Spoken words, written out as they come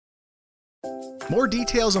More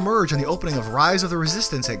details emerge on the opening of Rise of the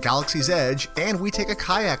Resistance at Galaxy's Edge, and we take a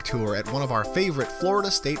kayak tour at one of our favorite Florida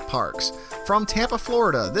state parks. From Tampa,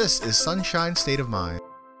 Florida, this is Sunshine State of Mind.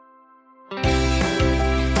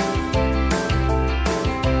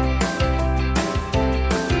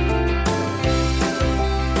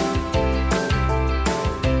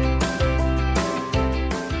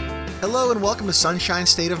 Hello and welcome to Sunshine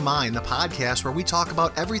State of Mind, the podcast where we talk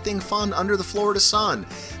about everything fun under the Florida sun.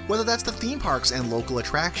 Whether that's the theme parks and local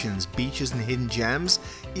attractions, beaches and hidden gems,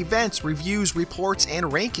 events, reviews, reports, and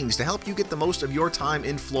rankings to help you get the most of your time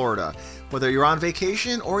in Florida. Whether you're on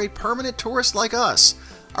vacation or a permanent tourist like us.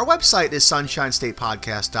 Our website is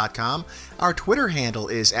sunshinestatepodcast.com. Our Twitter handle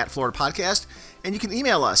is @FloridaPodcast, and you can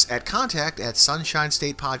email us at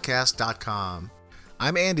contact@sunshinestatepodcast.com.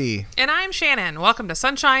 I'm Andy. And I'm Shannon. Welcome to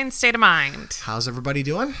Sunshine State of Mind. How's everybody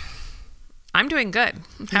doing? I'm doing good.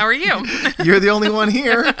 How are you? You're the only one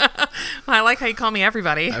here. Well, I like how you call me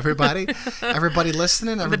everybody. Everybody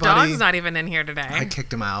listening. The dog's not even in here today. I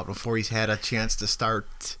kicked him out before he's had a chance to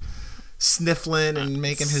start sniffling and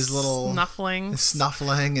making his little snuffling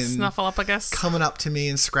and Snuffleupagus, coming up to me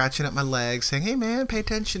and scratching at my legs, saying, "Hey man, pay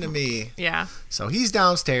attention to me." Yeah. So he's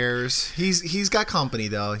downstairs. He's got company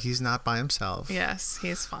though. He's not by himself. Yes,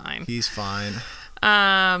 he's fine. He's fine.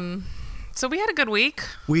 So we had a good week.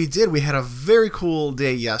 We did. We had a very cool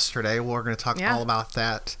day yesterday. We're going to talk all about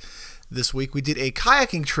that this week. We did a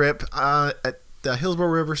kayaking trip at the Hillsborough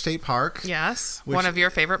River State Park. Yes, one of your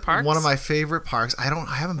favorite parks. One of my favorite parks. I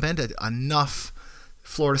haven't been to enough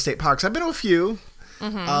Florida state parks. I've been to a few,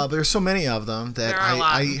 but there's so many of them that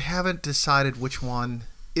I haven't decided which one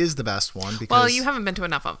is the best one. Because you haven't been to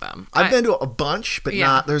enough of them. I've been to a bunch, but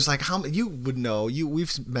not. There's like how many you would know.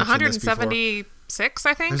 We've mentioned this before. 176,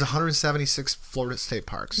 I think. There's 176 Florida state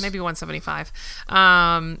parks. Maybe 175.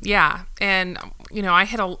 Yeah, and I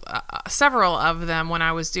hit several of them when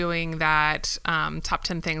I was doing that top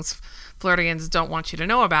 10 things Floridians don't want you to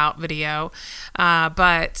know about video.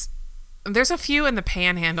 But there's a few in the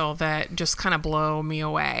Panhandle that just kind of blow me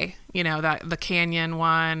away. The canyon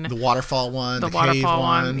one, the waterfall one, the waterfall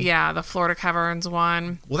one. Yeah, the Florida Caverns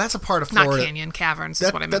one. Well, that's a part of Florida. Not canyon, caverns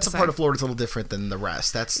is what I meant to say. That's a part of Florida that's a little different than the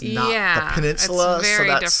rest. That's not the peninsula. It's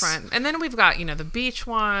very different. And then we've got, the beach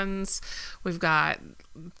ones. We've got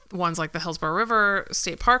ones like the Hillsborough River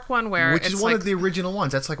State Park one, which is one of the original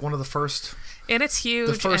ones. That's like one of the first. And it's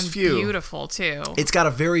huge and beautiful too. It's got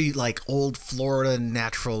a very old Florida,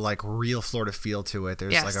 natural, real Florida feel to it.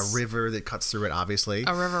 There's like a river that cuts through it, obviously.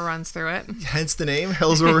 A river runs through it. Hence the name,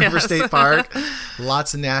 Hillsborough River State Park.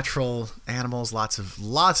 Lots of natural animals, lots of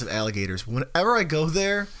alligators. Whenever I go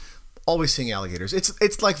there, always seeing alligators.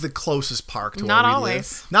 It's like the closest park to where we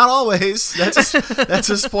live. Not always. That's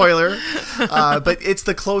a spoiler. But it's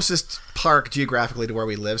the closest park geographically to where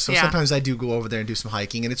we live. So sometimes I do go over there and do some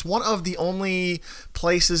hiking. And it's one of the only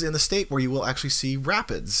places in the state where you will actually see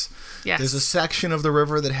rapids. Yes. There's a section of the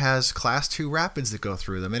river that has Class 2 rapids that go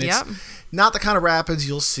through them. And it's not the kind of rapids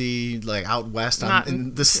you'll see out west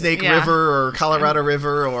in the Snake River or Colorado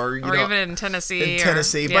River or even in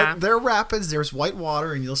Tennessee. But they're rapids. There's white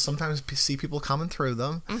water and you'll sometimes see people coming through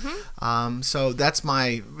them. So that's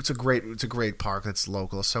it's a great park that's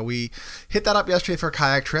local. So we hit that up yesterday for a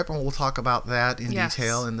kayak trip, and we'll talk about that in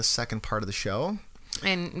detail in the second part of the show.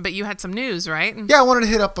 But you had some news, right? Yeah, I wanted to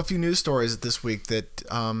hit up a few news stories this week that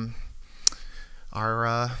are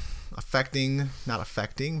not affecting,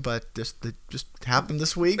 but just happened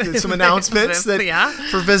this week. There's some announcements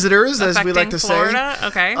for visitors, as we like to Florida? say.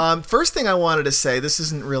 Okay. First thing I wanted to say, this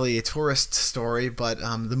isn't really a tourist story, but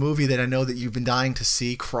the movie that I know that you've been dying to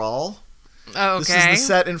see, Crawl. Oh, okay. This is the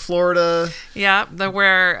set in Florida. Yeah,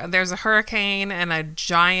 where there's a hurricane and a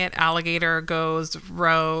giant alligator goes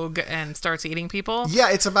rogue and starts eating people. Yeah,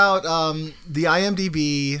 it's about the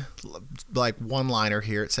IMDb one-liner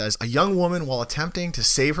here. It says, a young woman, while attempting to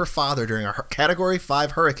save her father during a Category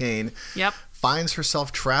 5 hurricane, finds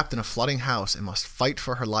herself trapped in a flooding house and must fight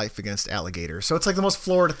for her life against alligators. So it's like the most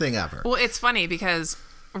Florida thing ever. Well, it's funny because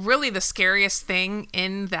really the scariest thing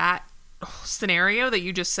in that scenario that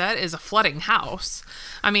you just said is a flooding house.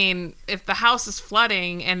 I mean, if the house is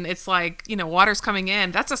flooding and it's water's coming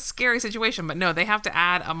in, that's a scary situation. But no, they have to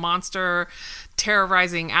add a monster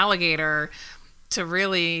terrorizing alligator to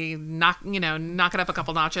really knock it up a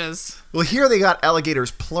couple notches. Well, here they got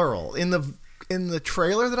alligators plural. In the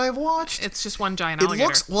trailer that I've watched, it's just one giant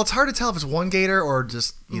alligator. It's hard to tell if it's one gator or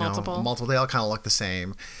just multiple. They all kind of look the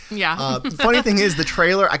same. Yeah. The funny thing is the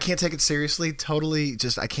trailer, I can't take it seriously. Totally,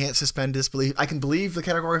 I can't suspend disbelief. I can believe the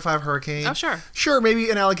Category 5 hurricane. Oh, sure. Sure, maybe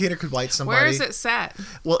an alligator could bite somebody. Where is it set?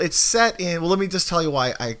 Well, it's set in. Well, let me just tell you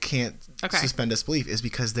why I can't suspend disbelief is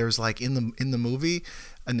because there's like in the movie,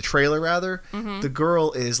 in the trailer rather, the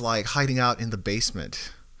girl is like hiding out in the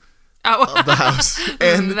basement of the house,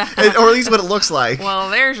 and or at least what it looks like. Well,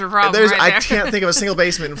 there's your problem. I can't think of a single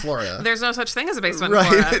basement in Florida. There's no such thing as a basement in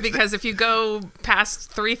Florida, because if you go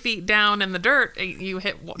past 3 feet down in the dirt, you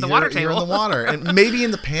hit the water table. You're in the water, and maybe in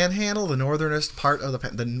the Panhandle, the northernest part of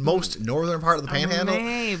the most northern part of the Panhandle,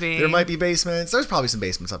 maybe there might be basements. There's probably some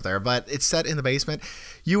basements up there, but it's set in the basement.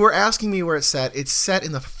 You were asking me where it's set. It's set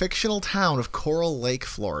in the fictional town of Coral Lake,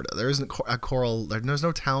 Florida. There isn't there's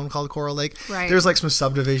no town called Coral Lake. Right. There's like some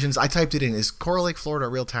subdivisions. I typed it in. Is Coral Lake, Florida a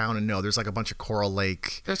real town? And no, there's like a bunch of Coral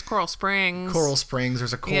Lake. There's Coral Springs.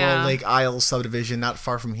 There's a Coral Lake Isles subdivision not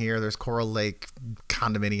far from here. There's Coral Lake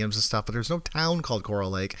condominiums and stuff, but there's no town called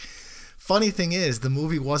Coral Lake. Funny thing is, the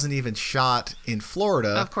movie wasn't even shot in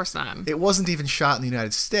Florida. Of course not. It wasn't even shot in the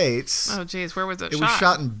United States. Oh, geez. Where was it shot? It was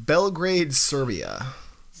shot in Belgrade, Serbia.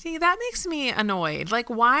 See, that makes me annoyed. Like,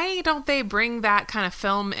 why don't they bring that kind of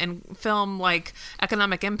film like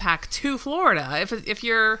economic impact to Florida? If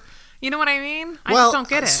you're, you know what I mean? I just don't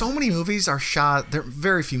get it. So many movies are shot.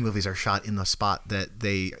 Very few movies are shot in the spot that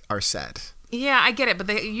they are set. Yeah, I get it, but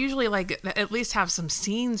they usually like at least have some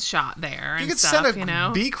scenes shot there. You and could stuff, send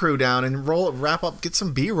a B crew down and wrap up, get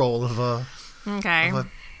some B-roll of a. Okay.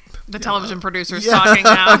 The television producer's talking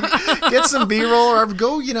now. Get some B-roll, or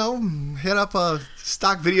go, hit up a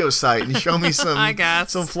stock video site and show me some, I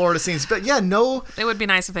guess, some Florida scenes. But yeah, no. It would be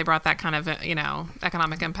nice if they brought that kind of,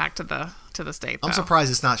 economic impact to the state. I'm surprised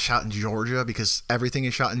it's not shot in Georgia, because everything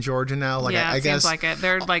is shot in Georgia now. Like, yeah, I guess seems like it.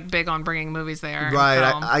 They're like big on bringing movies there. Right.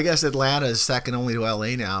 I guess Atlanta is second only to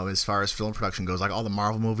LA now as far as film production goes. Like, all the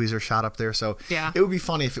Marvel movies are shot up there. So yeah, it would be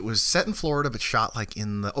funny if it was set in Florida but shot like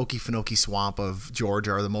in the Okefenokee swamp of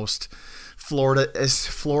Georgia, or the most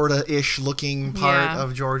Florida-ish looking part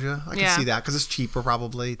of Georgia. I can see that, because it's cheaper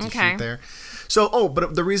probably to shoot there. So,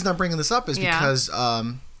 but the reason I'm bringing this up is because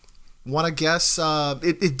want to guess?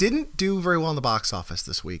 It didn't do very well in the box office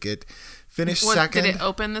this week. It finished second. Did it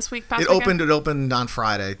open this week? It opened on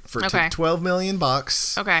Friday for $12 million.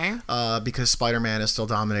 Okay. Because Spider-Man is still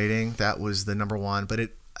dominating. That was the number one, but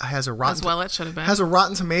it has a Rotten. As well, it should have been. Has a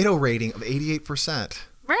Rotten Tomato rating of 88%.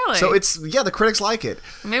 Really? So the critics like it.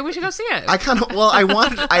 Maybe we should go see it. I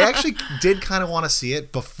actually did kind of want to see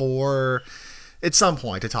it before, at some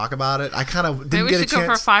point, to talk about it. I kind of didn't get a chance. Maybe we should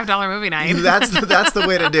go for a $5 movie night. That's the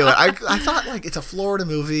way to do it. I thought, like, it's a Florida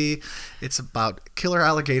movie. It's about killer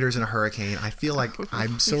alligators in a hurricane. I feel like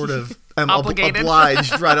I'm sort of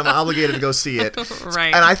obliged, right? I'm obligated to go see it.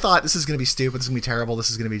 Right. And I thought, this is going to be stupid. This is going to be terrible.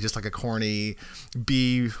 This is going to be just like a corny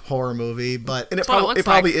B horror movie. It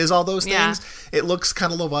probably is all those things. Yeah. It looks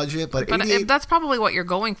kind of low budget, but that's probably what you're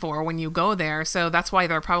going for when you go there. So that's why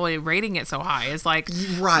they're probably rating it so high. Is like,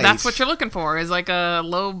 right. That's what you're looking for. Is like a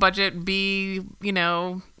low budget B,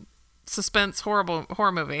 suspense horror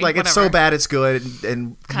movie. Like, whatever. It's so bad it's good,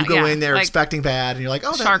 and you go in there expecting bad, and you're like,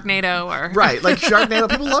 oh, Sharknado, or right, like Sharknado.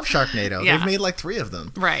 People love Sharknado. Yeah. They've made like 3 of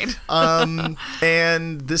them. Right.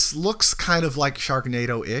 And this looks kind of like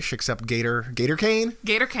Sharknado-ish, except Gator Cane.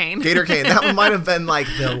 That one might have been like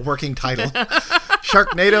the working title.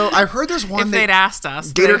 Sharknado. I've heard there's one. If they'd asked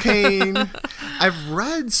us. Gator Cane. I've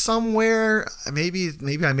read somewhere. Maybe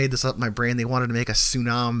I made this up in my brain. They wanted to make a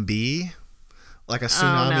Tsunami. Like a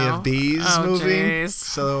Tsunami of Bees movie. Geez.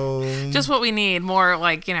 So just what we need, more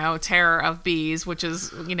like, terror of bees, which is,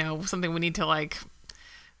 something we need to like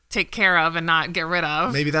take care of and not get rid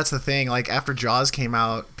of. Maybe that's the thing. Like, after Jaws came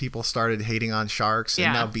out, people started hating on sharks,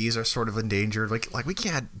 and now bees are sort of endangered. Like we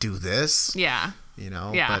can't do this. Yeah. But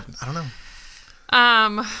I don't know.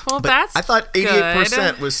 But that's I thought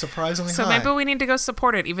 88% was surprisingly high. So maybe we need to go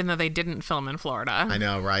support it, even though they didn't film in Florida. I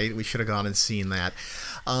know, right? We should have gone and seen that.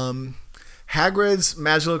 Hagrid's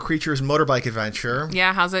Magical Creatures Motorbike Adventure.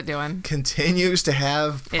 Yeah, how's it doing? Continues to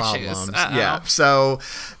have problems. Issues. Yeah. So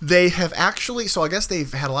they have actually, I guess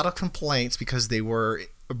they've had a lot of complaints because they were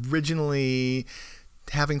originally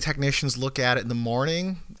having technicians look at it in the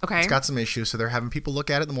morning. Okay. It's got some issues, so they're having people look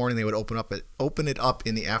at it in the morning. They would open it up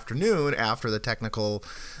in the afternoon after the technical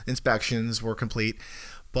inspections were complete.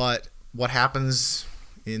 But what happens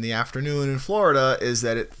in the afternoon in Florida is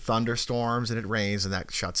that it thunderstorms and it rains, and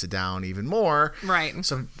that shuts it down even more. Right.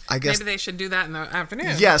 So I guess maybe they should do that in the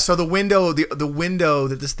afternoon. Yeah. So the window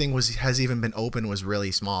that this thing has even been open was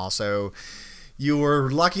really small. So you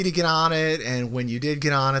were lucky to get on it, and when you did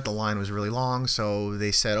get on it, the line was really long. So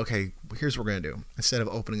they said, okay, here's what we're gonna do. Instead of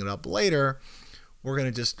opening it up later, we're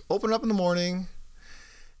gonna just open it up in the morning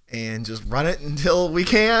and just run it until we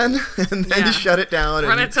can, and then shut it down.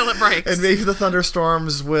 Run it till it breaks. And maybe the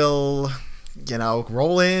thunderstorms will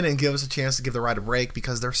roll in and give us a chance to give the ride a break,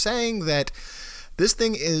 because they're saying that this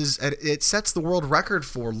thing it sets the world record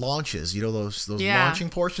for launches. Those launching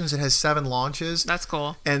portions. It has 7 launches. That's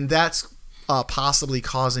cool. And that's possibly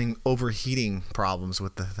causing overheating problems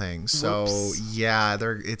with the thing. So,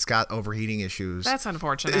 it's got overheating issues. That's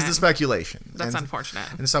unfortunate. Is the speculation. That's unfortunate.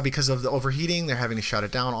 And so because of the overheating, they're having to shut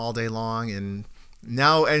it down all day long. And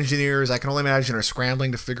now engineers, I can only imagine, are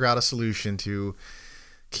scrambling to figure out a solution to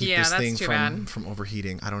keep this thing from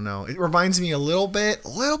overheating. I don't know. It reminds me a little bit.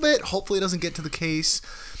 Hopefully it doesn't get to the case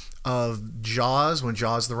of Jaws. When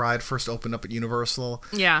Jaws the ride first opened up at Universal,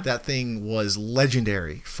 that thing was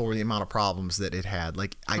legendary for the amount of problems that it had.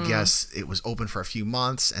 Like, I guess it was open for a few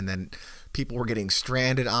months, and then people were getting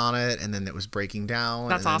stranded on it, and then it was breaking down.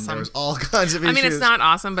 That's awesome. There was all kinds of issues. I mean, it's not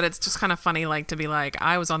awesome, but it's just kind of funny, like, to be like,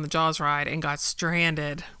 I was on the Jaws ride and got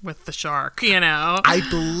stranded with the shark, I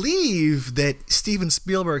believe that Steven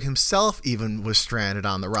Spielberg himself even was stranded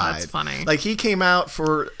on the ride. That's funny. Like, he came out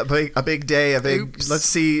for a big day, let's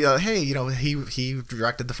see, hey, he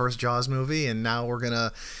directed the first Jaws movie, and now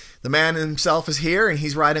the man himself is here, and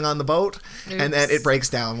he's riding on the boat. Oops. And then it breaks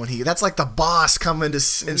down that's like the boss coming to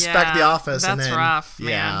inspect the office. That's rough,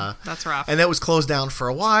 man. That's rough. And that was closed down for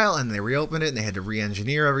a while, and they reopened it, and they had to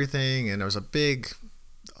re-engineer everything, and there was a big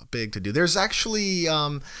to do. There's actually,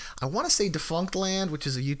 I want to say Defunctland, which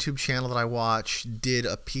is a YouTube channel that I watch, did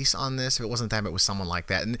a piece on this. If it wasn't them, it was someone like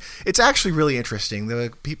that. And it's actually really interesting.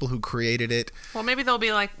 The people who created it. Well, maybe they'll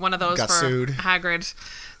be like one of those got for sued. Hagrid,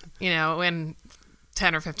 in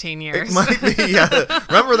 10 or 15 years. It might be, yeah.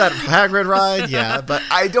 Remember that Hagrid ride? Yeah, but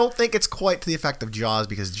I don't think it's quite to the effect of Jaws,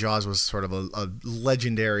 because Jaws was sort of a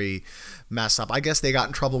legendary mess up. I guess they got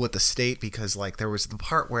in trouble with the state because, like, there was the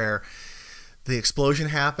part where the explosion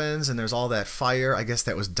happens and there's all that fire. I guess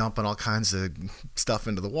that was dumping all kinds of stuff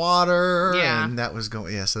into the water. Yeah. And that was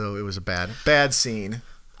so it was a bad scene.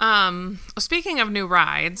 Speaking of new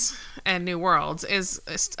rides and new worlds, is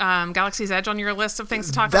Galaxy's Edge on your list of things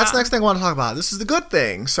to talk about? That's the next thing I want to talk about. This is the good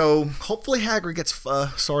thing. So hopefully Hagrid gets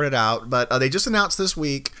sorted out. But they just announced this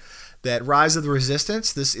week that Rise of the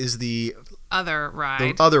Resistance, this is the other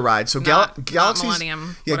ride. So Galaxy's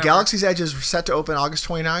Galaxy's Edge is set to open August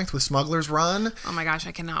 29th with Smuggler's Run. Oh my gosh,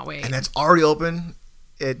 I cannot wait. And that's already open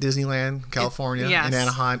at Disneyland, California, in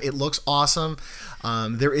Anaheim. It looks awesome.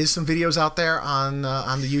 There is some videos out there on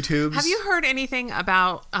the YouTubes. Have you heard anything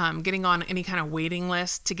about getting on any kind of waiting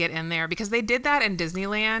list to get in there? Because they did that in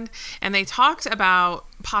Disneyland, and they talked about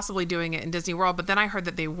possibly doing it in Disney World, but then I heard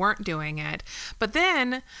that they weren't doing it. But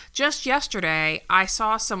then just yesterday, I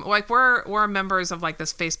saw some, like, we're members of like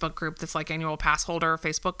this Facebook group that's like annual pass holder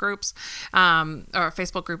Facebook groups, or a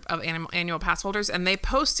Facebook group of annual pass holders, and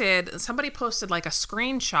somebody posted like a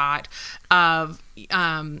screenshot of,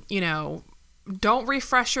 don't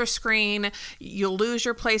refresh your screen, you'll lose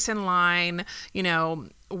your place in line,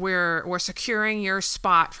 we're securing your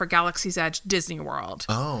spot for Galaxy's Edge Disney World.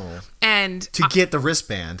 Oh. And to get the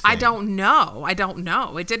wristband thing. I don't know.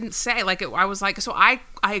 It didn't say. I was like, so I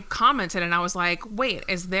commented and I was like, wait,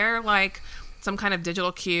 is there like some kind of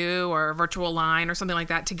digital queue or virtual line or something like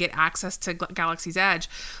that to get access to Galaxy's Edge?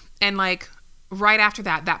 And like right after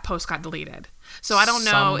that post got deleted. So I don't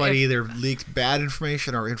know. Somebody either leaked bad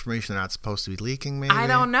information or information they're not supposed to be leaking, maybe. I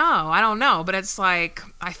don't know. But it's like,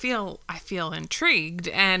 I feel intrigued,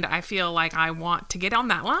 and I feel like I want to get on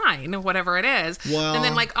that line, whatever it is. Well, and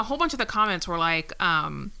then like a whole bunch of the comments were like,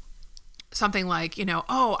 something like,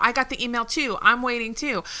 oh, I got the email too. I'm waiting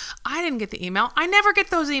too. I didn't get the email. I never get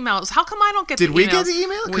those emails. How come I don't get the emails? Did we get the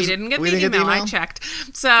email? We didn't get the email. I checked.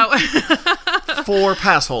 So for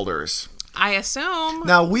pass holders. I assume.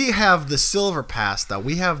 Now, we have the silver pass, though.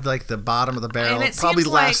 We have, like, the bottom of the barrel. And it probably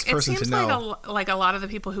seems last like, person to know. Like a lot of the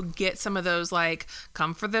people who get some of those, like,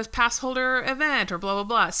 come for this pass holder event or blah, blah,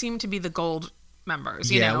 blah, seem to be the gold members.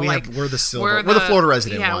 We're the silver. We're the Florida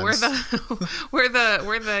resident ones. We're the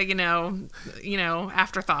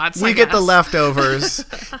afterthoughts. We get the leftovers.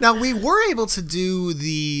 Now, we were able to do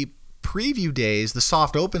the preview days, the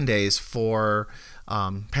soft open days for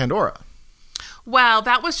Pandora. Well,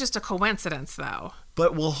 that was just a coincidence, though.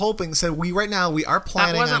 But we're hoping. So we are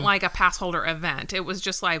planning. That wasn't like a pass holder event. It was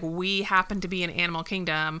just like we happened to be in Animal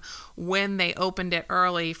Kingdom when they opened it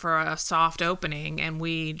early for a soft opening, and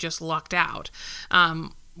we just lucked out.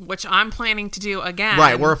 Which I'm planning to do again.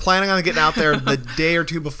 Right, we're planning on getting out there the day or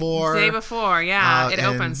two before. It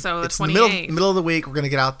opens, so the 28th. It's the middle of the week. We're going to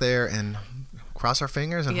get out there and cross our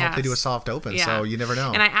fingers and hope they do a soft open. Yeah. So you never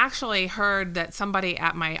know. And I actually heard that somebody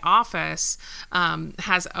at my office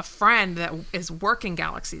has a friend that is working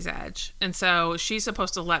Galaxy's Edge, and so she's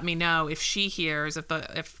supposed to let me know if she hears,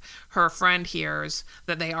 if her friend hears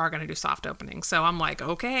that they are going to do soft openings. So I'm like,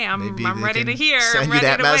 okay, I'm ready to hear. Send I'm you ready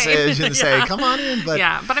that to message wait. and say, come on in. But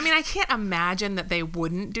but I mean, I can't imagine that they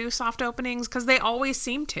wouldn't do soft openings because they always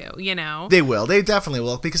seem to, you know. They will. They definitely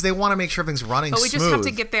will because they want to make sure everything's running smooth. But we just have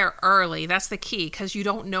to get there early. That's the key, because you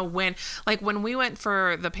don't know when. Like when we went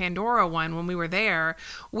for the Pandora one, when we were there,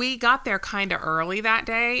 we got there kind of early that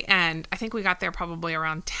day, and I think we got there probably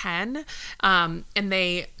around 10. And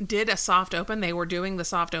they did a soft open. They were doing the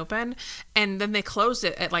soft open, and then they closed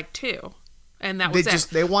it at like 2. And that was it.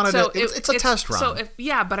 They wanted it's a test run. So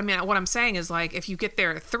but I mean, what I'm saying is, like, if you get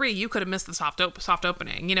there at 3, you could have missed the soft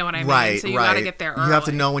opening. You know what I mean? Right. So you got to get there early. You have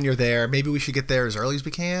to know when you're there. Maybe we should get there as early as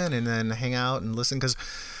we can and then hang out and listen, because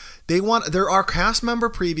there are cast member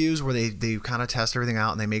previews where they kind of test everything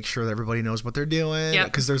out and they make sure that everybody knows what they're doing.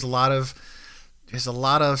 Because there's a lot of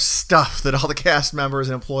stuff that all the cast members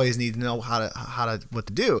and employees need to know what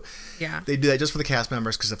to do. Yeah. They do that just for the cast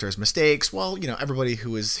members, because if there's mistakes, well, you know, everybody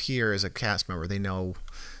who is here as a cast member, they know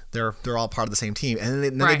they're all part of the same team. And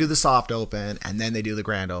then they do the soft open, and then they do the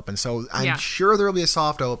grand open. So I'm sure there'll be a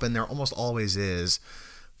soft open. There almost always is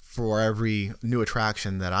for every new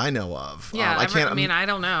attraction that I know of. Yeah, I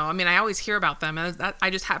don't know. I mean, I always hear about them, and I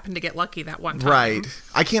just happened to get lucky that one time. Right.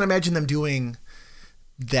 I can't imagine them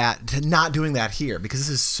not doing that here, because this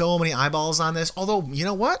is so many eyeballs on this. Although, you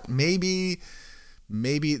know what?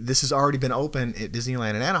 Maybe this has already been open at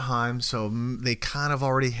Disneyland in Anaheim, so they kind of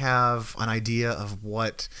already have an idea of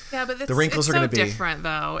what the wrinkles are going to be. It's so different,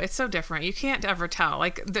 though. It's so different. You can't ever tell.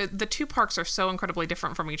 Like, the two parks are so incredibly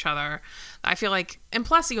different from each other. I feel like, and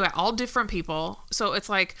plus you got all different people, so it's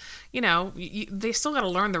like, you know, they still got to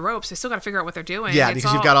learn the ropes. They still got to figure out what they're doing. Yeah,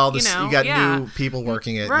 because you've got all this, you got new people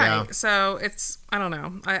working it. Right. Yeah. So it's, I don't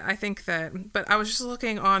know. I think that, but I was just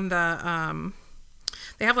looking on the,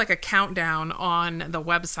 they have like a countdown on the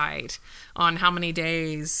website on how many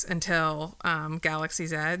days until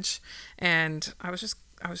Galaxy's Edge, and I was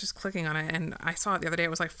just clicking on it, and I saw it the other day.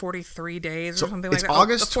 It was like 43 days or something like that.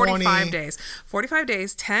 August 45 days. 45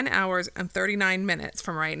 days, 10 hours, and 39 minutes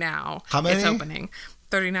from right now. How many? It's opening.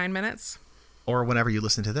 39 minutes. Or whenever you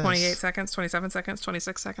listen to this. 28 seconds, 27 seconds,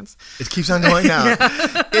 26 seconds. It keeps on going down.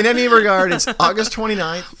 In any regard, it's August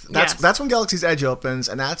 29th. That's when Galaxy's Edge opens,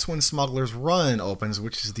 and that's when Smuggler's Run opens,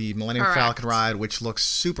 which is the Millennium Falcon ride, which looks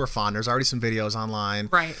super fun. There's already some videos online.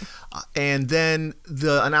 Right. And then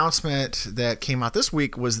the announcement that came out this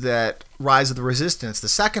week was that Rise of the Resistance, the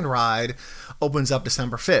second ride, opens up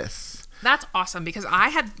December 5th. That's awesome, because I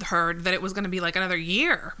had heard that it was going to be like another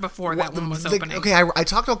year before that one was opening. Okay, I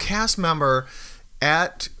talked to a cast member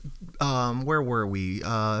at, where were we?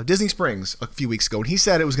 Disney Springs a few weeks ago, and he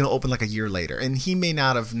said it was going to open like a year later, and he may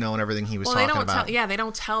not have known everything he was talking about. They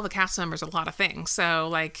don't tell the cast members a lot of things, so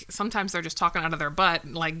like sometimes they're just talking out of their butt,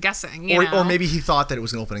 like guessing, you know? Or maybe he thought that it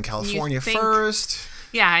was going to open in California first.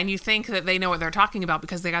 Yeah, and you think that they know what they're talking about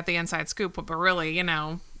because they got the inside scoop, but really, you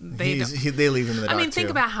know, they leave him in the dark. I mean, think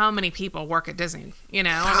about how many people work at Disney, you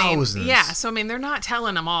know? Thousands. I mean, yeah, so I mean, they're not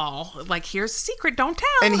telling them all. Like, here's the secret, don't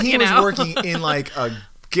tell. And he was working in like a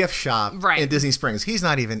gift shop in Disney Springs. He's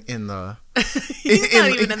not even in the... He's not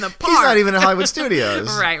even in the park. He's not even in Hollywood Studios.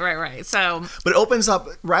 Right. So, but it opens up.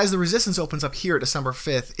 Rise of the Resistance opens up here December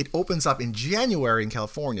 5th. It opens up in January in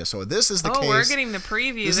California. So this is the case. Oh, we're getting the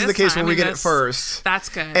preview. This is the case where we get it first. That's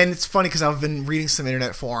good. And it's funny because I've been reading some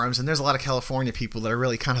internet forums, and there's a lot of California people that are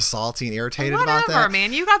really kind of salty and irritated about that. Whatever,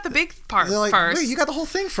 man. You got the big part first. Wait, you got the whole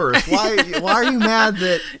thing first. Why are you mad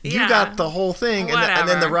that you got the whole thing and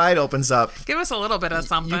then the ride opens up? Give us a little bit of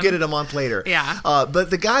something. You get it a month later. Yeah. But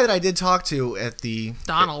the guy that I did talk to at the...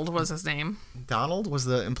 Donald was his name. Donald was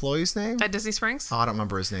the employee's name? At Disney Springs? Oh, I don't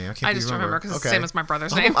remember his name. I just remember because it's the same as my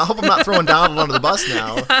brother's name. I hope I'm not throwing Donald under the bus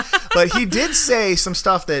now. But he did say some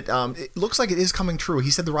stuff that it looks like it is coming true.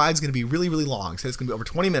 He said the ride's going to be really, really long. He said it's going to be over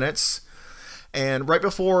 20 minutes. And right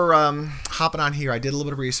before hopping on here, I did a little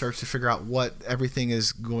bit of research to figure out what everything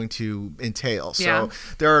is going to entail. So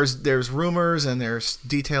there's rumors and there's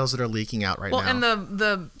details that are leaking out right now. Well, and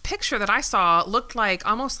the picture that I saw looked like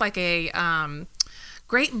almost like a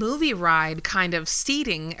great movie ride kind of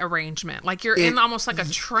seating arrangement. Like you're in almost like a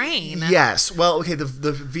train. Yes. Well, okay, the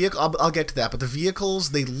vehicle, I'll get to that, but the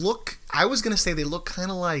vehicles, I was going to say they look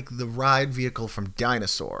kind of like the ride vehicle from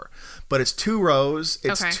Dinosaur, but it's 2 rows.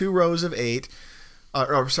 It's 2 rows of 8.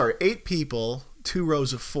 8 people, 2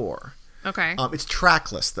 rows of 4. Okay. It's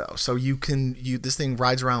trackless though, so this thing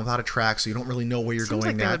rides around without a track, so you don't really know where you're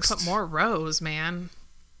going next. They would put more rows, man.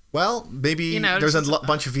 Well, maybe there's a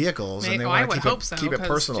bunch of vehicles and they want to keep it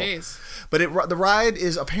personal. Geez. But the ride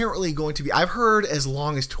is apparently going to be, I've heard, as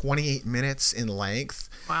long as 28 minutes in length.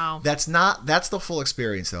 Wow. That's the full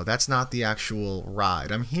experience, though. That's not the actual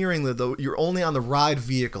ride. I'm hearing that you're only on the ride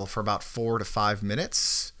vehicle for about 4 to 5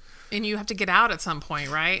 minutes. And you have to get out at some point,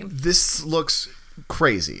 right? This looks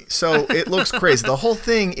crazy. So it looks crazy. The whole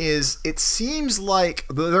thing is, it seems like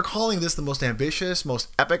they're calling this the most ambitious, most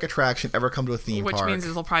epic attraction ever come to a theme park. Which means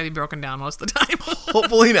it'll probably be broken down most of the time.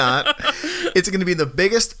 Hopefully not. It's going to be the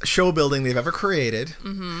biggest show building they've ever created.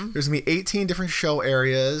 Mm-hmm. There's going to be 18 different show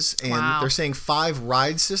areas, and they're saying 5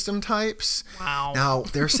 ride system types. Wow. Now,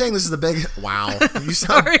 they're saying this is the biggest... Wow. You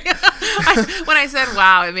sound... Sorry. When I said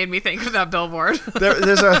wow, it made me think of that billboard.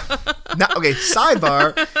 There's a... Okay,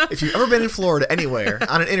 sidebar. If you've ever been in Florida, anywhere,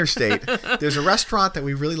 on an interstate, there's a restaurant that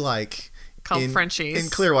we really like... Called Frenchie's. In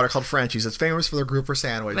Clearwater, called Frenchie's. It's famous for their grouper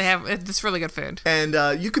sandwich. It's really good food. And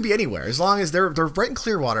you could be anywhere, as long as they're right in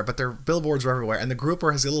Clearwater, but their billboards are everywhere. And the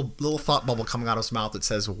grouper has a little thought bubble coming out of his mouth that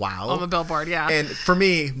says "wow" on the billboard. Yeah. And for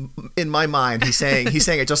me, in my mind, he's saying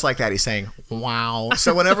it just like that. He's saying "wow."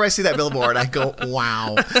 So whenever I see that billboard, I go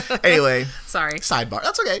 "wow." Anyway, sorry. Sidebar.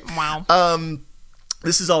 That's okay. Wow.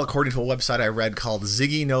 This is all according to a website I read called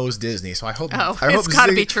Ziggy Knows Disney. So I hope it's got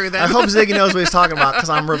to be true then. I hope Ziggy knows what he's talking about, because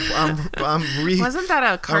Wasn't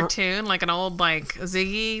that a cartoon, like an old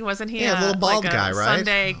Ziggy? Wasn't he? Yeah, a little bald like guy, a right?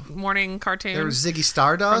 Sunday morning cartoon. There was Ziggy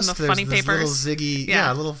Stardust. From the funny papers. Little Ziggy,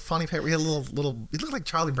 yeah, little funny paper. He had a little. He looked like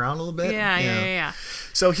Charlie Brown a little bit. Yeah.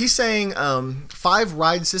 So he's saying 5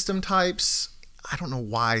 ride system types. I don't know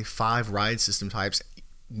why 5 ride system types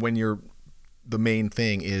when you're. The main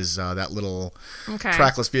thing is that little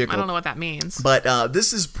trackless vehicle. I don't know what that means. But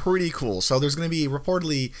this is pretty cool. So there's going to be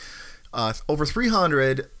reportedly over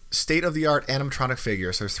 300 state-of-the-art animatronic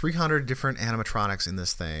figures. There's 300 different animatronics in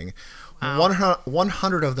this thing. Wow.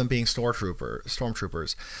 100 of them being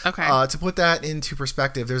stormtroopers. Okay. To put that into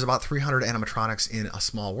perspective, there's about 300 animatronics in a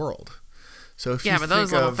small world. So if but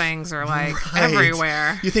those little things are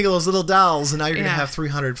everywhere. You think of those little dolls, and now you're going to have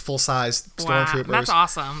 300 full-size stormtroopers. Wow, that's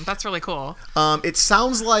awesome. That's really cool. It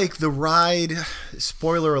sounds like the ride.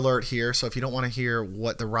 Spoiler alert here. So if you don't want to hear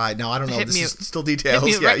what the ride, now I don't know. This is still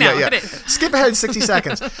details. Yeah. Skip ahead 60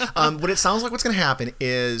 seconds. What it sounds like what's going to happen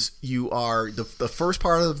is you are the first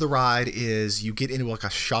part of the ride is you get into like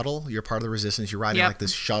a shuttle. You're part of the Resistance. You're riding like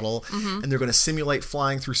this shuttle, and they're going to simulate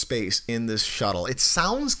flying through space in this shuttle. It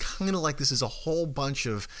sounds kind of like this is a whole bunch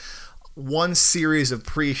of one series of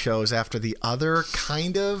pre-shows after the other,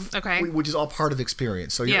 kind of, which is all part of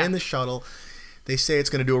experience. So you're in the shuttle. They say it's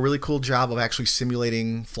going to do a really cool job of actually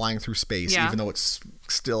simulating flying through space, even though it's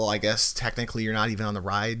still, I guess, technically you're not even on the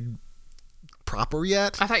ride proper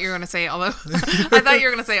yet. I thought you were going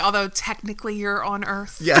to say, although technically you're on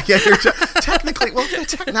Earth. Yeah, you're technically, well,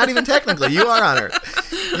 not even technically, you are on Earth.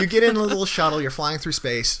 You get in a little shuttle, you're flying through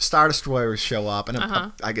space, Star Destroyers show up, and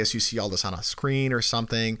I guess you see all this on a screen or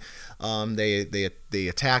something. They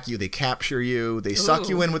attack you, they capture you, they suck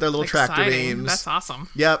you in with their little tractor beams. That's awesome.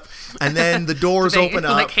 Yep. And then the doors open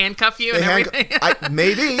up. Like handcuff you and everything.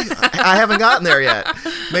 Maybe. I haven't gotten there yet.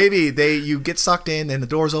 Maybe you get sucked in and the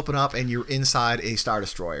doors open up and you're inside a Star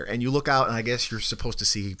Destroyer. And you look out and I guess you're supposed to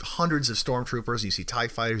see hundreds of stormtroopers. You see TIE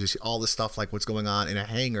fighters. You see all this stuff like what's going on in a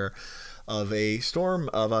hangar of a Star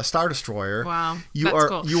Destroyer. Wow,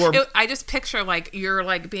 cool. I just picture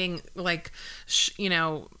you're being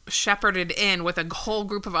shepherded in with a whole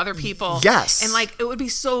group of other people. Yes, and it would be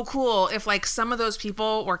so cool if some of those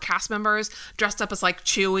people were cast members dressed up as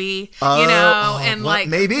Chewie,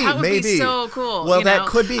 maybe that would be so cool. Well, that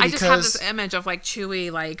could be. I just have this image of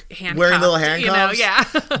Chewie handcuffed, wearing little handcuffs.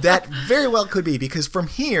 That that very well could be, because from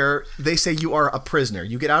here they say you are a prisoner.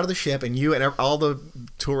 You get out of the ship and you and all the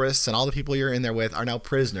tourists and all the people you're in there with are now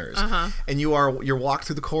prisoners. And you're walked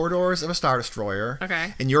through the corridors of a Star Destroyer.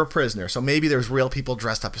 Okay. And you're a prisoner. So maybe there's real people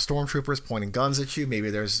dressed up as stormtroopers pointing guns at you. Maybe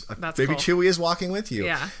there's maybe cool. Chewie is walking with you.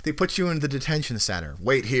 Yeah. They put you in the detention center.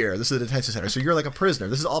 Wait here. This is the detention center. So you're like a prisoner.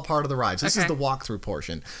 This is all part of the ride. So this is the walkthrough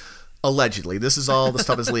portion. Allegedly, this is all the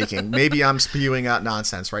stuff is leaking. Maybe I'm spewing out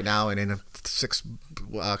nonsense right now, and in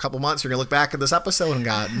a couple months, you're gonna look back at this episode and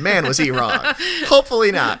go, "Man, was he wrong?"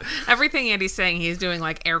 Hopefully not. Everything Andy's saying, he's doing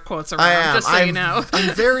air quotes around. Just so you know,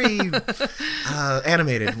 I'm very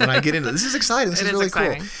animated when I get into this. This is exciting. This is really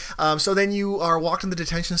exciting. Cool. So then you are walked in the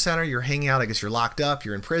detention center. You're hanging out. I guess you're locked up.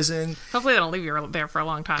 You're in prison. Hopefully, they don't leave you there for a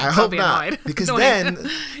long time. I hope not, annoyed. because then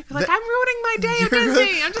you're I'm ruining my day at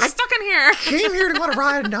Disney. I'm just stuck in here. Came here to go on a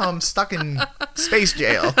ride, and now I'm stuck in space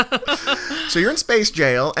jail. So you're in space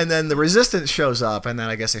jail, and then the Resistance shows up, and then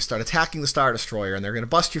I guess they start attacking the Star Destroyer, and they're going to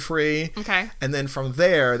bust you free. Okay. And then from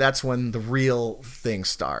there, that's when the real thing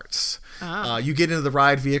starts. Oh. You get into the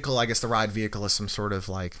ride vehicle. I guess the ride vehicle is some sort of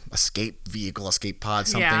like escape vehicle, escape pod,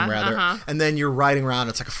 something rather. And then you're riding around.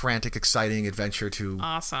 It's like a frantic, exciting adventure to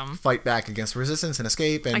fight back against resistance and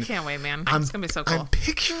escape. And I can't wait, man. It's going to be so cool. I'm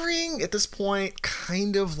picturing, at this point,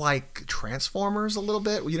 kind of like Transformers a little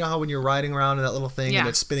bit. You know how when you're riding around in that little thing and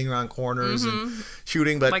it's spinning around corners and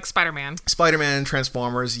shooting? But like Spider-Man. Spider-Man,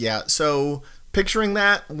 Transformers, yeah. So picturing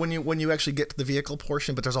that when you actually get to the vehicle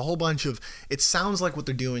portion, but there's a whole bunch of, it sounds like what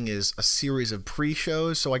they're doing is a series of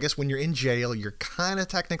pre-shows. So I guess when you're in jail, you're kind of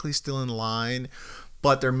technically still in line,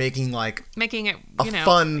 but they're making it,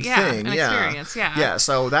 fun thing. An experience, yeah. Yeah,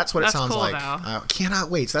 so that's what it sounds cool, like. Cannot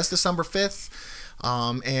wait. So that's December 5th.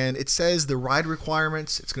 And it says the ride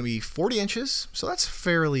requirements, it's going to be 40 inches. So that's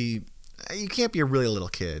fairly, you can't be a really little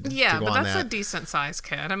kid. Yeah, to go but on that's that. a decent sized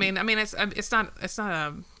kid. I mean,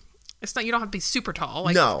 it's not you don't have to be super tall.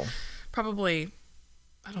 Like, no. Probably,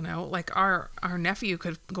 I don't know, like our nephew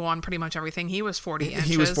could go on pretty much everything. He was 40 inches.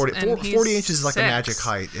 He was 40. 40 inches is like 6. a magic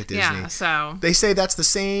height at Disney. Yeah, so. They say that's the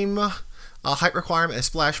same height requirement as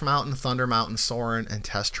Splash Mountain, Thunder Mountain, Soarin', and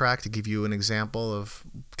Test Track, to give you an example of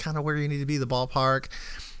kind of where you need to be, the ballpark.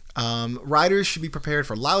 Riders should be prepared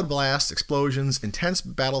for loud blasts, explosions, intense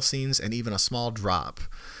battle scenes, and even a small drop.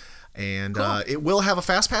 And cool. It will have a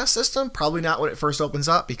fast pass system. Probably not when it first opens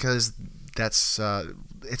up, because that's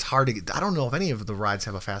it's hard to get. I don't know if any of the rides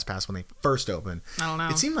have a fast pass when they first open. I don't know.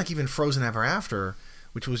 It seemed like even Frozen Ever After,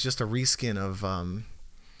 which was just a reskin of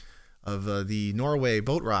the Norway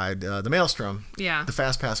boat ride, the Maelstrom. Yeah. The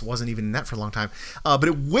fast pass wasn't even in that for a long time. But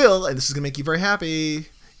it will, and this is going to make you very happy,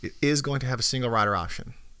 it is going to have a single rider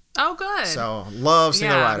option. Oh, good. So, love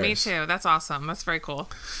single riders. Yeah, me too. That's awesome. That's very cool.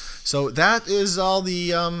 So that is all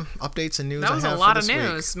the updates and news I have for this week. That was a lot of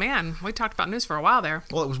news. Man, we talked about news for a while there.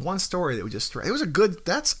 Well, it was one story that we just... It was a good...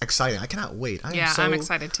 That's exciting. I cannot wait. I'm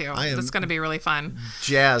excited too. It's going to be really fun.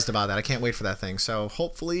 Jazzed about that. I can't wait for that thing. So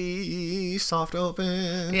hopefully soft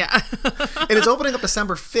open. Yeah. And it's opening up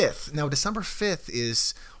December 5th. Now, December 5th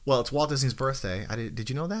is... Well, it's Walt Disney's birthday. Did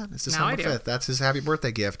you know that? It's December 5th. That's his happy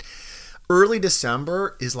birthday gift. Early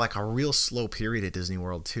December is like a real slow period at Disney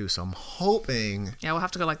World too, so I'm hoping... Yeah, we'll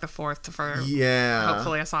have to go like the 4th for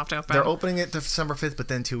hopefully a soft open. They're opening it December 5th, but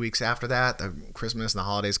then 2 weeks after that, the Christmas and the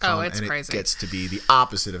holidays come, it's and crazy. It gets to be the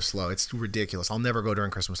opposite of slow. It's ridiculous. I'll never go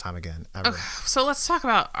during Christmas time again, ever. Okay, so let's talk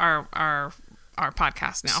about our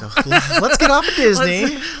podcast now. So let's get off of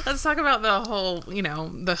Disney. Let's talk about the whole,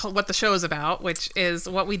 what the show is about, which is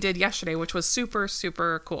what we did yesterday, which was super,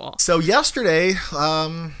 super cool. So yesterday...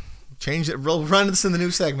 change it. We'll run this in the new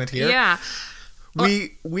segment here. Yeah.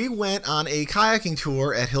 We went on a kayaking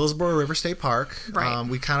tour at Hillsborough River State Park. Right.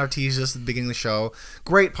 We kind of teased this at the beginning of the show.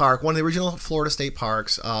 Great park. One of the original Florida state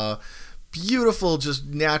parks. Beautiful, just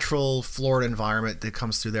natural Florida environment that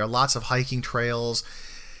comes through there. Lots of hiking trails.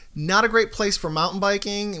 Not a great place for mountain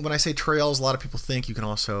biking. When I say trails, a lot of people think you can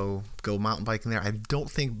also go mountain biking there. I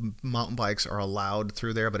don't think mountain bikes are allowed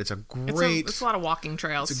through there, but it's a great... It's a lot of walking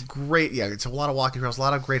trails. It's a lot of walking trails, a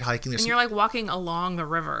lot of great hiking. And you're like walking along the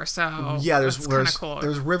river, so there's kind of cool.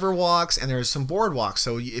 There's river walks and there's some boardwalks.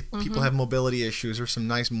 So if people have mobility issues, there's some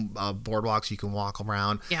nice boardwalks you can walk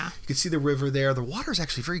around. Yeah. You can see the river there. The water is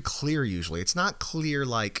actually very clear usually. It's not clear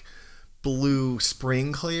like... blue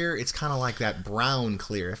spring clear. It's kind of like that brown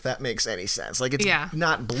clear, if that makes any sense. Like it's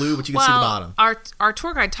not blue, but you can see the bottom. Our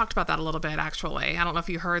tour guide talked about that a little bit, actually. I don't know if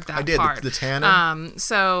you heard that. I did, part. The tannin.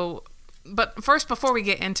 But first, before we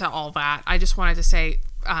get into all that, I just wanted to say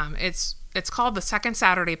it's called the Second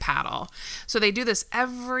Saturday Paddle. So they do this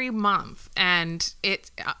every month, and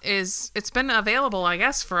it's been available, I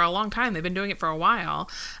guess, for a long time. They've been doing it for a while,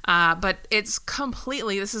 but it's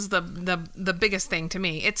completely, this is the biggest thing to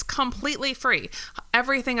me, it's completely free.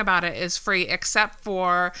 Everything about it is free except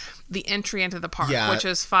for the entry into the park, which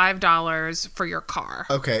is $5 for your car.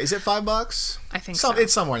 Okay, is it $5? I think so.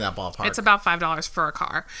 It's somewhere in that ballpark. It's about $5 for a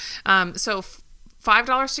car. So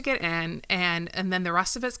 $5 to get in, and then the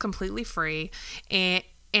rest of it's completely free, and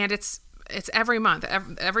it's every month,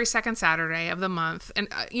 every second Saturday of the month, and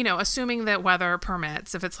assuming that weather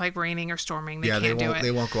permits. If it's like raining or storming, they can't do it.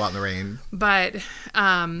 They won't go out in the rain. But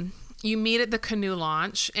you meet at the canoe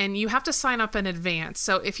launch, and you have to sign up in advance.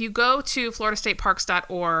 So if you go to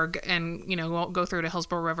floridastateparks.org and go through to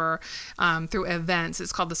Hillsborough River through events,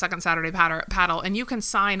 it's called the Second Saturday Paddle, and you can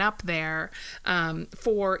sign up there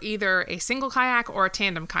for either a single kayak or a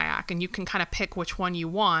tandem kayak, and you can kind of pick which one you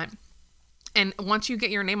want. And once you get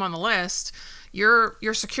your name on the list,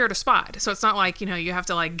 you're secured a spot. So it's not like, you have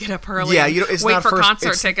to like get up early it's wait not for first,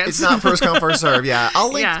 concert tickets. It's not first come, first serve. Yeah.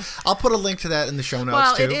 I'll put a link to that in the show notes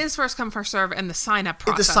well, too. It is first come, first serve in the sign up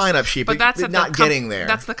process. The sign up sheet, but that's not getting there.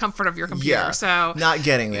 That's the comfort of your computer. So not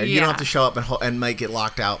getting there. You don't have to show up and might get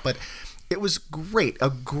locked out. But it was great. A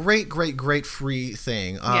great free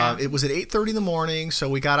thing. It was at 8:30 in the morning, so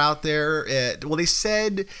we got out there at, they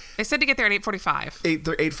said to get there at 8:45.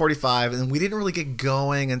 8:45, and we didn't really get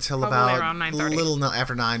going until probably about around 9:30. A little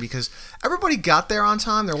after 9 because everybody got there on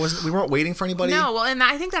time. We weren't waiting for anybody. No, well, and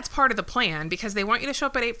I think that's part of the plan because they want you to show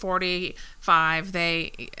up at 8:45.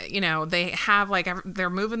 They have like they're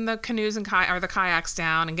moving the canoes and the kayaks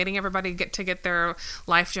down and getting everybody to get their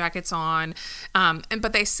life jackets on.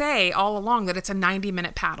 But they say all along that it's a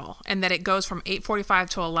 90-minute paddle and that it goes from 8:45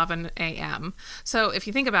 to 11 a.m. So if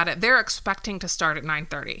you think about it, they're expecting to start at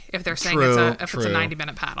 9:30 if they're saying it's a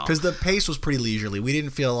 90-minute paddle. Because the pace was pretty leisurely. We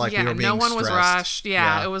didn't feel like we were being no one stressed. was rushed.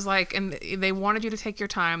 Yeah, it was like, and they wanted you to take your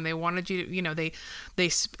time. They wanted you to,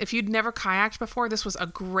 they if you'd never kayaked before, this was a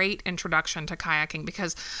great introduction to kayaking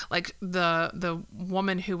because like the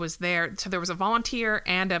woman who was there, so there was a volunteer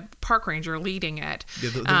and a park ranger leading it.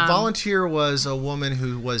 Yeah, the volunteer was a woman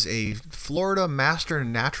who was a Florida master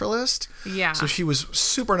naturalist. Yeah. So she was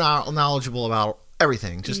super knowledgeable about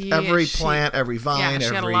everything, just every plant, every vine, she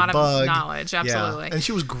every had a lot bug. of knowledge, absolutely. Yeah. And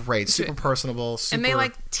she was great, super personable. And they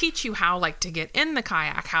like teach you how like to get in the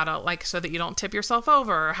kayak, how to like so that you don't tip yourself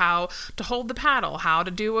over, how to hold the paddle, how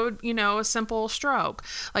to do a simple stroke.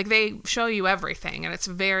 Like they show you everything, and it's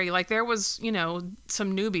very like there was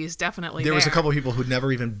some newbies definitely. There was a couple of people who'd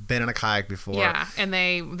never even been in a kayak before. Yeah, and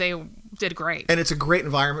they did great. And it's a great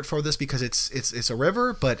environment for this because it's a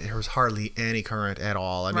river, but there's hardly any current at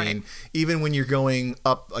all. I mean, even when you're going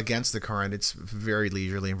up against the current, it's very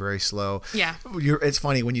leisurely and very slow. Yeah. It's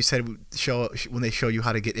funny when you said when they show you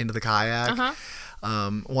how to get into the kayak.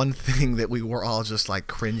 One thing that we were all just like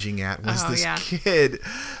cringing at was this kid,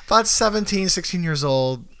 about 17, 16 years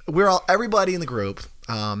old. Everybody in the group,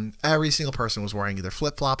 every single person was wearing either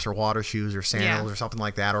flip-flops or water shoes or sandals or something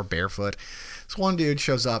like that, or barefoot. This one dude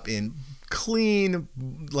shows up in clean,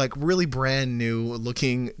 like really brand new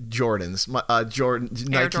looking Jordans,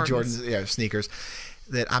 Nike Jordans, sneakers.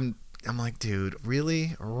 That I'm like, dude,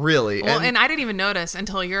 really? Well, and I didn't even notice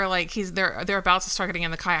until you're like, they're about to start getting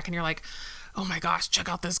in the kayak, and you're like, oh my gosh, check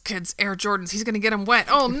out this kid's Air Jordans. He's going to get them wet.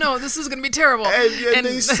 Oh no, this is going to be terrible. And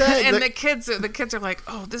they said and the kids are like,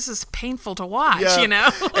 oh, this is painful to watch,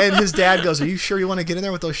 And his dad goes, are you sure you want to get in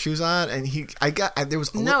there with those shoes on? And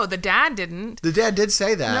No, the dad didn't. The dad did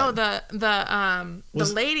say that. No,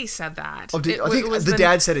 the lady said that. Oh, I think the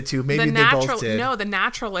dad said it too. Maybe they both did. No, the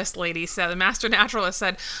naturalist lady said, the master naturalist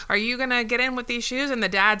said, are you going to get in with these shoes? And the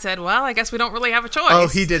dad said, well, I guess we don't really have a choice. Oh,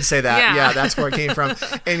 he did say that. Yeah, that's where it came from.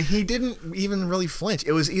 And he didn't even really flinch.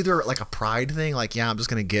 It was either like a pride thing, like, I'm just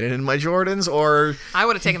gonna get it in my Jordans, or I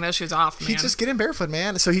would have taken those shoes off, man. He just get in barefoot,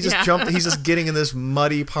 man. So he just jumped. He's just getting in this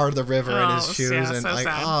muddy part of the river in his shoes, and so like,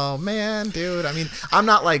 sad. Oh man, dude. I mean, I'm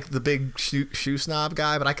not like the big shoe snob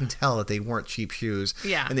guy, but I can tell that they weren't cheap shoes.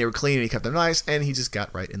 Yeah. And they were clean, and he kept them nice, and he just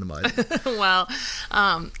got right in the mud. Well,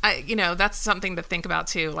 that's something to think about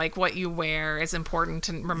too. Like what you wear is important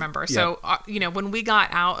to remember. So, when we got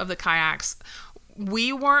out of the kayaks,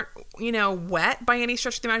 we weren't, wet by any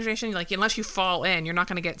stretch of the imagination. Like, unless you fall in, you're not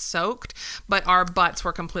going to get soaked. But our butts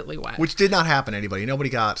were completely wet. Which did not happen to anybody. Nobody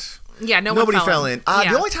got... Yeah, nobody fell in.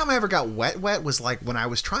 The only time I ever got wet was like when I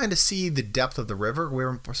was trying to see the depth of the river. We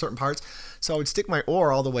were in certain parts. So I would stick my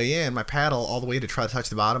oar all the way in, my paddle all the way to try to touch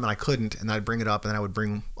the bottom, and I couldn't. And I'd bring it up, and then I would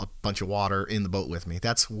bring a bunch of water in the boat with me.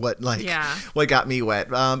 That's what got me wet.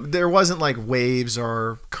 There wasn't like waves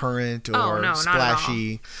or current or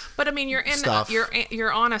splashy. But I mean, you're in stuff.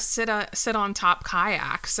 You're on a sit on top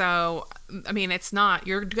kayak, so I mean, it's not.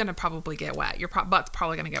 You're gonna probably get wet. Your butt's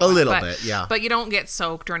probably gonna get wet. A little bit, yeah. But you don't get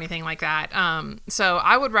soaked or anything like that. So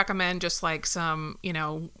I would recommend just like some,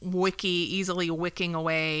 easily wicking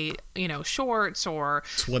away, shorts or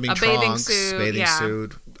swimming a bathing trunks, suit.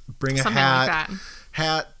 suit. Bring a something hat. Like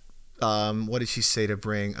that. Hat. What did she say to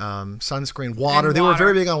bring? Sunscreen, water. They were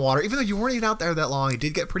very big on water. Even though you weren't even out there that long, it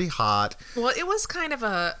did get pretty hot. Well, it was kind of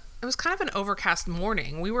an overcast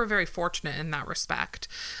morning. We were very fortunate in that respect.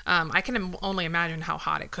 I can only imagine how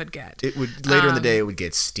hot it could get. It would later in the day. It would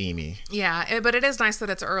get steamy. Yeah, but it is nice that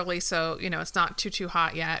it's early, so it's not too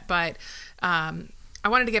hot yet. But I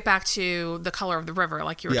wanted to get back to the color of the river,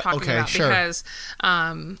 like you were talking about, because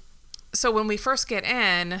so when we first get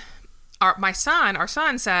in, our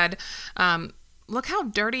son said, look how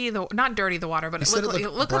dirty not dirty the water, but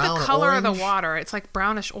look at the color of the water. It's like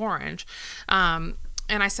brownish orange. And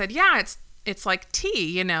I said, yeah, it's like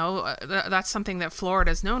tea, that's something that Florida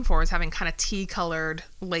is known for, is having kind of tea colored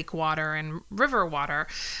lake water and river water.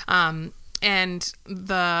 And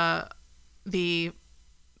the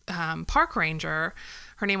park ranger,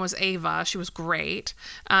 her name was Ava, she was great,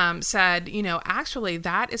 said, actually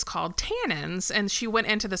that is called tannins. And she went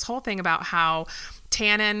into this whole thing about how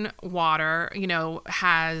tannin water,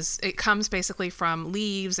 it comes basically from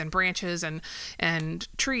leaves and branches and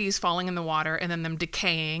trees falling in the water and then them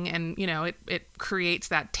decaying, and it creates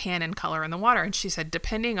that tannin color in the water. And she said,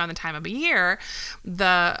 depending on the time of the year,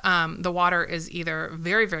 the water is either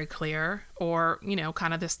very, very clear or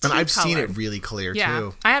kind of this tea and I've color. seen it really clear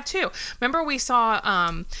too. I have too. Remember we saw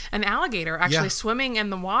an alligator actually swimming in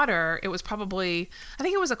the water. It was probably, I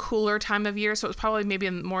think it was a cooler time of year, so it was probably maybe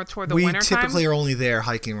more toward the winter time. We typically are only there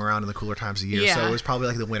hiking around in the cooler times of year, so it was probably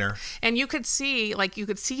like the winter. And you could see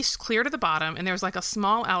clear to the bottom, and there was like a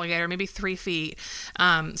small alligator, maybe 3 feet,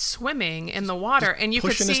 swimming in the water, and you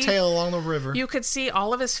pushing could see his tail along the river. You could see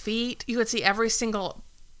all of his feet. You could see every single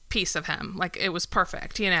piece of him. Like, it was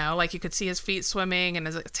perfect, like you could see his feet swimming and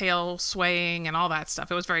his tail swaying and all that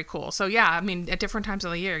stuff. It was very cool. So yeah, I mean, at different times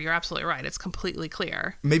of the year, you're absolutely right. It's completely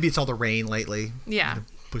clear. Maybe it's all the rain lately. Yeah.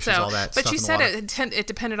 Pushes all that stuff in the water. But she said it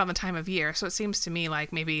depended on the time of year. So it seems to me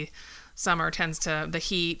like maybe summer tends to the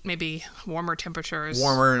heat, maybe warmer temperatures.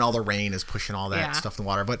 Warmer, and all the rain is pushing all that stuff in the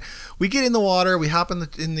water. But we get in the water, we hop in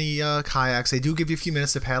the kayaks. They do give you a few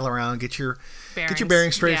minutes to paddle around, get your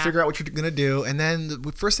bearings straight, figure out what you're going to do. And then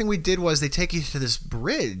the first thing we did was they take you to this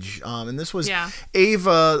bridge. And this was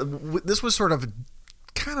Ava. This was sort of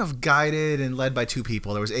kind of guided and led by two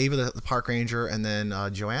people. There was Ava, the park ranger, and then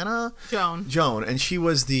Joan, and she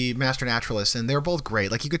was the master naturalist, and they were both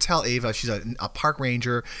great. Like, you could tell Ava, she's a park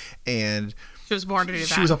ranger, and she was born to do that.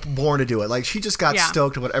 She was born to do it. Like, she just got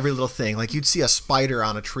stoked about every little thing. Like, you'd see a spider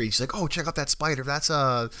on a tree. She's like, oh, check out that spider. That's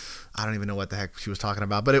I don't even know what the heck she was talking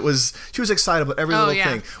about, but she was excited about every little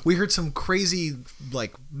thing. We heard some crazy,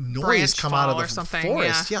 like, noise come out of the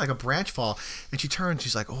forest. Yeah, like a branch fall. And she turned,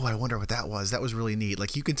 she's like, oh, I wonder what that was. That was really neat.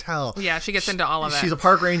 Like, you could tell. Yeah, she gets into all of it. She's a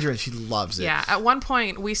park ranger, and she loves it. Yeah, at one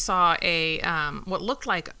point, we saw a, what looked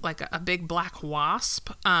like a big black wasp,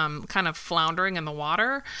 kind of floundering in the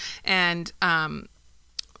water. And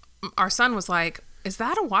our son was like, is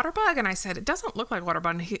that a water bug? And I said, it doesn't look like a water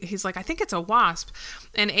bug. And he's like, I think it's a wasp.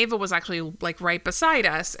 And Ava was actually like right beside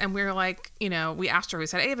us. And we were like, we asked her, we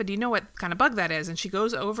said, Ava, do you know what kind of bug that is? And she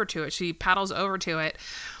goes over to it. She paddles over to it,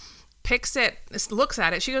 picks it, looks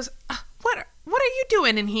at it. She goes, what are you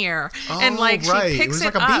doing in here? Oh, and like, right. She picks it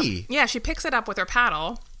was like a bee. Yeah, she picks it up with her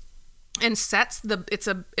paddle and sets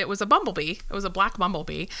it was a bumblebee. It was a black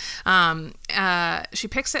bumblebee. She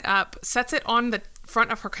picks it up, sets it on the front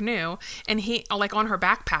of her canoe, and he, like, on her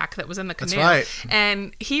backpack that was in the canoe. That's right.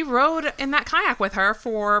 And he rode in that kayak with her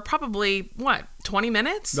for probably 20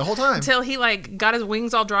 minutes? The whole time. Until he, like, got his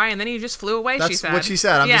wings all dry, and then he just flew away. That's what she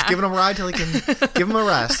said. I'm just giving him a ride till he can give him a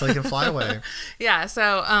rest, till he can fly away. Yeah.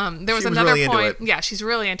 So there was another point. Yeah, she's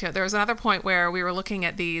really into it. There was another point where we were looking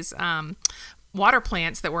at these water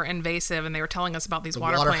plants that were invasive, and they were telling us about these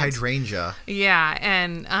water plants. Hydrangea. Yeah,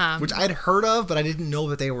 and which I'd heard of, but I didn't know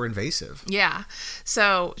that they were invasive. Yeah,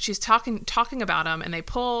 so she's talking about them, and they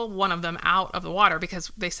pull one of them out of the water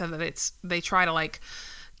because they said that they try to, like,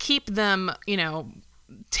 keep them,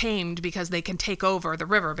 tamed because they can take over the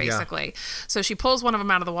river, basically. Yeah. So she pulls one of them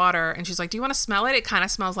out of the water, and she's like, do you want to smell it? It kind of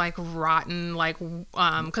smells like rotten, like,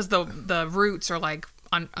 because the roots are, like,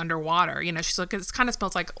 underwater, she's like, it kind of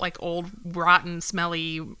smells like old, rotten,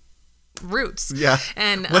 smelly roots. Yeah.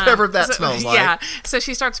 And whatever that smells like. Yeah. So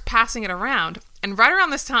she starts passing it around, and right around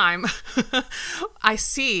this time, I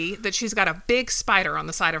see that she's got a big spider on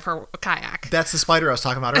the side of her kayak. That's the spider I was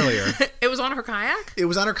talking about earlier. It was on her kayak? It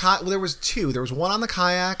was on her kayak. Well, there was two. There was one on the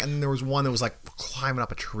kayak, and then there was one that was, like, climbing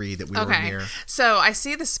up a tree that we were near. So I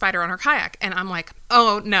see the spider on her kayak, and I'm like,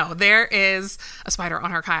 oh, no, there is a spider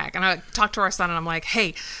on her kayak. And I talked to our son, and I'm like,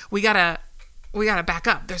 hey, we gotta back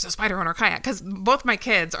up. There's a spider on our kayak. Because both my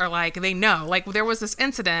kids are like, they know. Like, there was this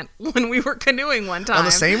incident when we were canoeing one time. On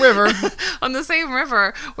the same river. On the same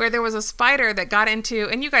river, where there was a spider that got into,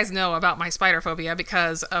 and you guys know about my spider phobia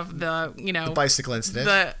because of the bicycle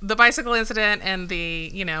incident. The bicycle incident and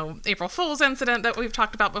the, April Fool's incident that we've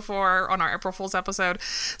talked about before on our April Fool's episode.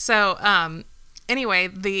 So, anyway,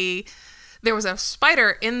 the there was a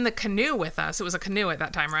spider in the canoe with us. It was a canoe at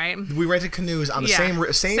that time, right? We rented canoes on the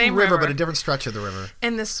same river, but a different stretch of the river.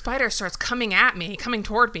 And this spider starts coming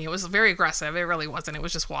toward me. It was very aggressive. It really wasn't. It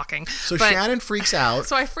was just walking. So Shannon freaks out.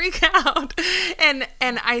 So I freak out, and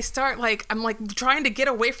I start I'm like trying to get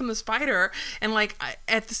away from the spider, and like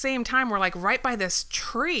at the same time we're like right by this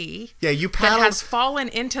tree. Yeah, you paddled, that has fallen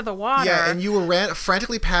into the water. Yeah, and you were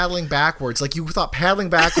frantically paddling backwards, like you thought paddling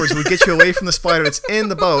backwards would get you away from the spider that's in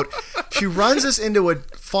the boat. She runs us into a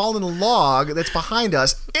fallen log that's behind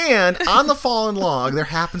us, and on the fallen log there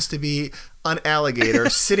happens to be an alligator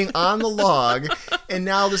sitting on the log, and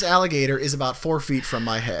now this alligator is about 4 feet from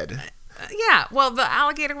my head. Yeah, well, the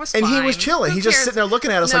alligator was fine. And he was chilling. He's just sitting there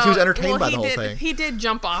looking at us like he was entertained by the whole thing. He did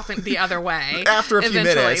jump off the other way. After a few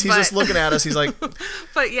minutes, he's just looking at us. He's like,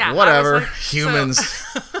 but yeah, whatever, humans.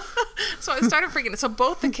 So I started freaking. So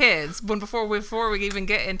both the kids, before we even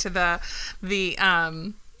get into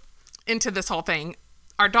into this whole thing,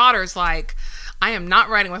 our daughter's like, I am not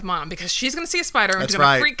riding with mom because she's going to see a spider and she's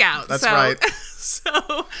going to freak out. That's right.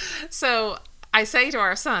 So I say to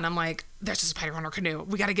our son, I'm like, there's a spider on our canoe.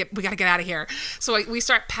 We gotta get out of here. So we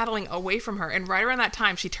start paddling away from her, and right around that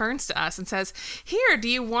time, she turns to us and says, "Here, do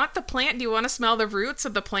you want the plant? Do you want to smell the roots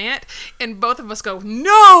of the plant?" And both of us go,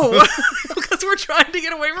 "No," because we're trying to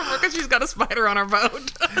get away from her because she's got a spider on our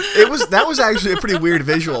boat. That was actually a pretty weird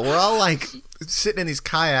visual. We're all like sitting in these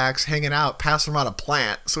kayaks, hanging out, passing around a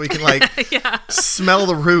plant so we can smell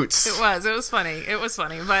the roots. It was funny.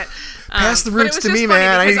 But pass the roots to me,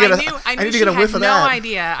 man. I need to get a whiff of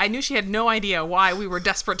that. I knew she had no idea why we were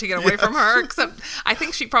desperate to get away from her, except I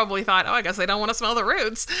think she probably thought, I guess they don't want to smell the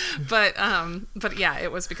roots. But yeah,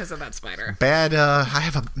 it was because of that spider. I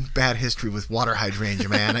have a bad history with water hydrangea,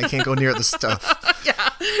 man. I can't go near the stuff. Yeah.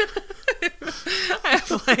 I have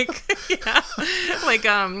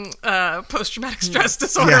post-traumatic stress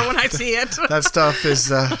disorder when I see it. That stuff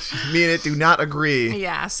is me and it do not agree.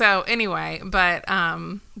 Yeah. So anyway, but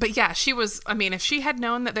yeah, she was. I mean, if she had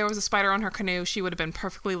known that there was a spider on her canoe, she would have been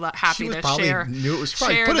perfectly happy to share. Knew it was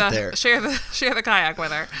probably put it there. Share the kayak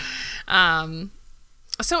with her.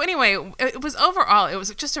 So anyway, it was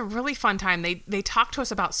just a really fun time. They talked to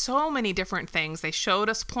us about so many different things. They showed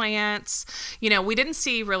us plants. We didn't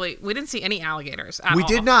see any alligators at all. We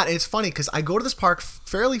did not. It's funny because I go to this park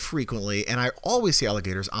fairly frequently, and I always see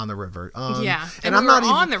alligators on the river. Yeah, and I'm not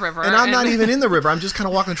on the river, and I'm not even in the river. I'm just kind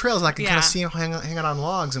of walking the trails, and I can kind of see them hanging out on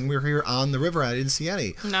logs. And we're here on the river. I didn't see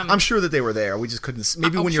any. No. I'm sure that they were there. We just couldn't.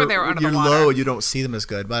 Maybe when you're low, you don't see them as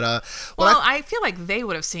good. But I feel like they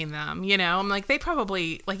would have seen them. I'm like they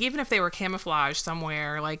probably. Like even if they were camouflaged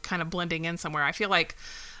somewhere, like kind of blending in somewhere, I feel like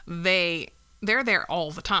they're there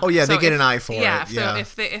all the time. Oh yeah, so they get an eye for it. Yeah, so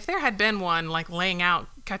if there had been one like laying out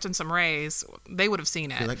catching some rays, they would have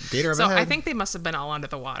seen it. Like gator so ahead. I think they must have been all under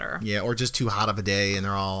the water. Yeah, or just too hot of a day, and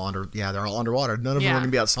they're all underwater. None of them are going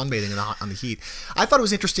to be out sunbathing on the heat. I thought it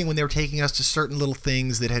was interesting when they were taking us to certain little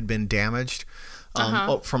things that had been damaged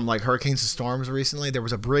from like hurricanes and storms recently. There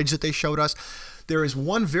was a bridge that they showed us. There is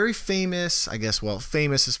one very famous,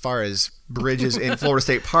 famous as far as bridges in Florida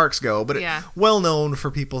State parks go, but well known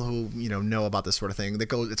for people who know about this sort of thing. That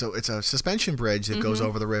goes, it's a suspension bridge that goes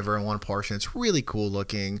over the river in one portion. It's really cool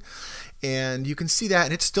looking, and you can see that,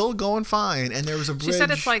 and it's still going fine. And there was a bridge. She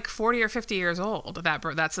said it's like 40 or 50 years old.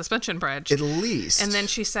 That suspension bridge, at least. And then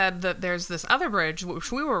she said that there's this other bridge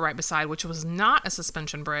which we were right beside, which was not a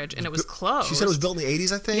suspension bridge, and it was closed. She said it was built in the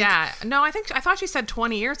 80s, I think. Yeah, no, I thought she said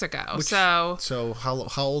 20 years ago. So how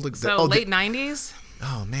old exactly? So late 90s.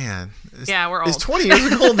 Oh man. We're old. Is 20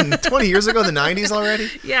 years ago the 90s already?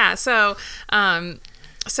 Yeah.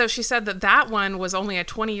 So she said that one was only a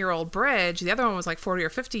 20-year-old bridge. The other one was like 40 or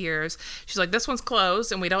 50 years. She's like, this one's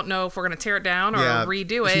closed, and we don't know if we're going to tear it down or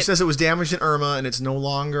redo it. She says it was damaged in Irma, and it's no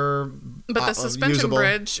longer But the suspension usable.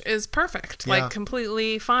 Bridge is perfect, like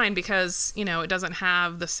completely fine, because it doesn't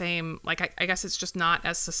have the same. Like I guess it's just not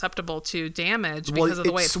as susceptible to damage because of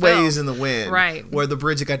the way it sways in the wind. Right. Where the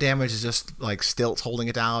bridge that got damaged is just like stilts holding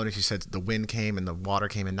it down. And she said the wind came and the water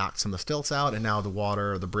came and knocked some of the stilts out, and now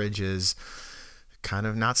the bridge is kind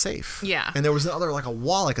of not safe. Yeah. And there was another, like a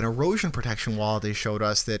wall, like an erosion protection wall they showed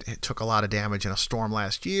us that it took a lot of damage in a storm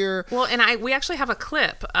last year. Well, and we actually have a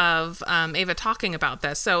clip of Ava talking about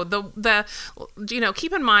this. So the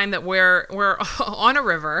keep in mind that we're on a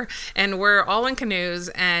river and we're all in canoes,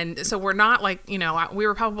 and so we're not like, we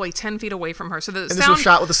were probably 10 feet away from her. So this was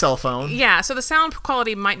shot with a cell phone. Yeah. So the sound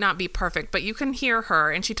quality might not be perfect, but you can hear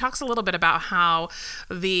her, and she talks a little bit about how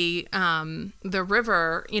the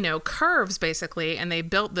river, curves basically, and they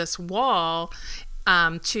built this wall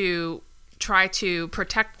to try to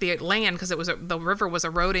protect the land because the river was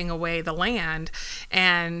eroding away the land.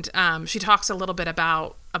 And she talks a little bit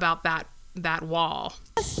about that wall.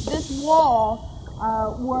 This wall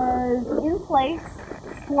was in place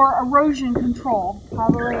for erosion control.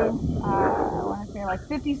 Probably, I want to say like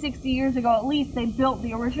 50, 60 years ago at least, they built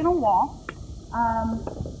the original wall.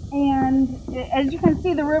 And as you can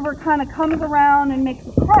see, the river kind of comes around and makes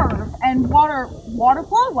a curve, and water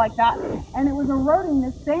flows like that, and it was eroding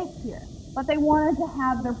this bank here. But they wanted to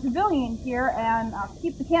have their pavilion here and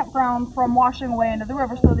keep the campground from washing away into the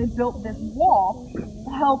river, so they built this wall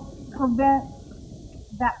to help prevent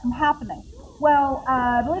that from happening. Well,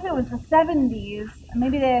 I believe it was the 70s,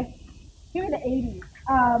 maybe the 80s,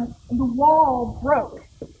 the wall broke,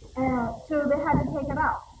 so they had to take it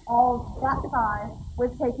out. All that side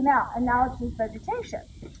was taken out, and now it's just vegetation,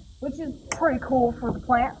 which is pretty cool for the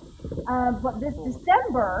plants. But this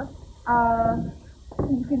December,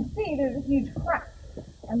 you can see there's a huge crack,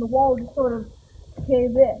 and the wall just sort of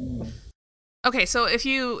caved in. Okay, so if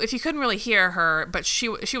you couldn't really hear her, but she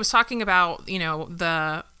was talking about, you know,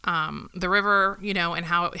 the river, you know, and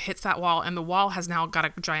how it hits that wall, and the wall has now got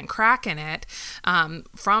a giant crack in it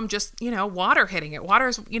from just, you know, water hitting it.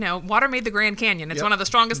 Water made the Grand Canyon. It's one of the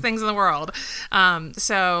strongest things in the world.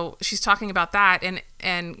 So she's talking about that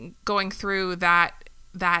and going through that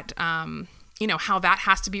you know, how that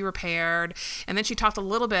has to be repaired. And then she talked a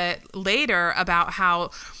little bit later about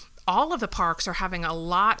how all of the parks are having a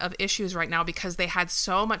lot of issues right now because they had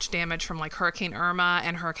so much damage from like Hurricane Irma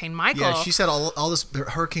and Hurricane Michael. Yeah, she said all this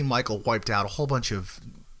Hurricane Michael wiped out a whole bunch of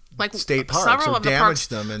like state parks, several or of the damaged parks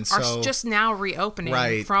them, and are so just now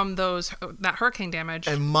reopening from that hurricane damage.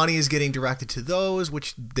 And money is getting directed to those,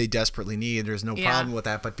 which they desperately need. There's no problem with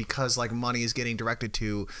that, but because like money is getting directed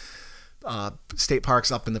to state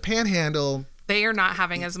parks up in the Panhandle, they are not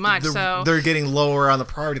having as much, so they're getting lower on the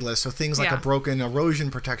priority list. So things like a broken erosion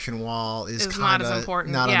protection wall is kind of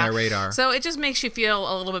not on their radar. So it just makes you feel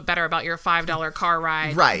a little bit better about your $5 car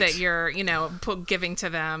ride that you're, you know, giving to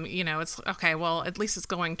them. You know, it's okay. Well, at least it's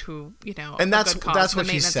going to, you know, and that's what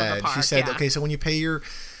she said. She said, okay, so when you pay your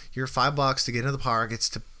 $5 to get into the park, it's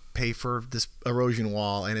to pay for this erosion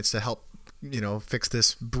wall, and it's to help, you know, fix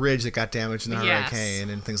this bridge that got damaged in the hurricane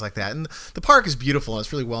and things like that. And the park is beautiful.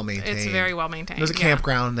 It's really well maintained. It's very well maintained. There's a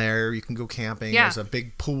campground there. You can go camping. There's a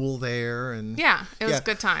big pool there. And it was a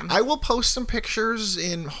good time. I will post some pictures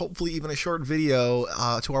and hopefully even a short video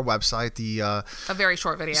to our website. A very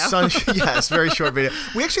short video. Yes, very short video.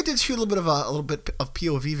 We actually did shoot a little bit of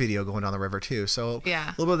POV video going down the river too. So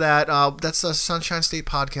a little bit of that. That's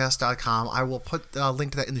sunshinestatepodcast.com. I will put a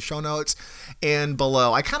link to that in the show notes and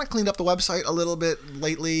below. I kind of cleaned up the website a little bit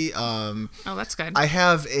lately. Oh, that's good. I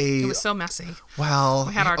have It was so messy. Well,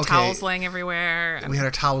 we had our towels laying everywhere. We had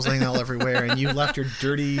our towels laying all everywhere, and you left your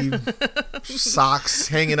dirty socks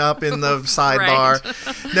hanging up in the sidebar.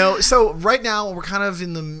 Right. No, so right now we're kind of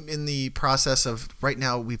in the process of. Right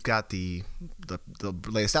now we've got the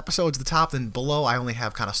latest episodes at the top, and below I only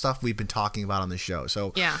have kind of stuff we've been talking about on the show.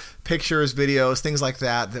 So pictures, videos, things like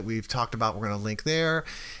that we've talked about, we're going to link there.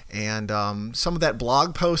 And some of that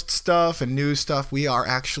blog post stuff and news stuff, we are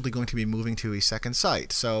actually going to be moving to a second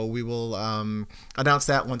site. So we will announce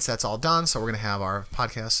that once that's all done. So we're going to have our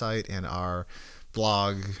podcast site and our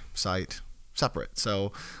blog site separate.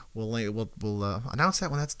 So we'll announce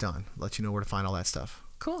that when that's done. Let you know where to find all that stuff.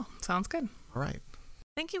 Cool. Sounds good. All right.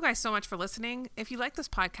 Thank you guys so much for listening. If you like this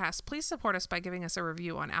podcast, please support us by giving us a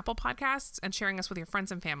review on Apple Podcasts and sharing us with your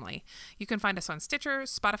friends and family. You can find us on Stitcher,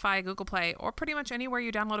 Spotify, Google Play, or pretty much anywhere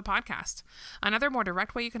you download a podcast. Another more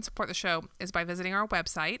direct way you can support the show is by visiting our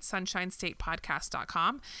website,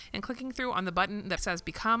 sunshinestatepodcast.com, and clicking through on the button that says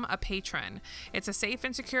Become a Patron. It's a safe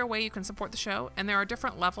and secure way you can support the show, and there are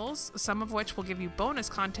different levels, some of which will give you bonus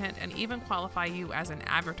content and even qualify you as an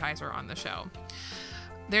advertiser on the show.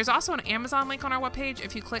 There's also an Amazon link on our webpage.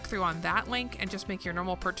 If you click through on that link and just make your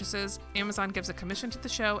normal purchases, Amazon gives a commission to the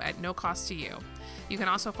show at no cost to you. You can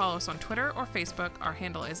also follow us on Twitter or Facebook. Our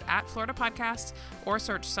handle is @FloridaPodcast, or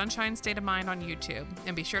search Sunshine State of Mind on YouTube.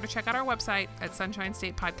 And be sure to check out our website at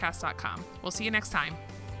sunshinestatepodcast.com. We'll see you next time.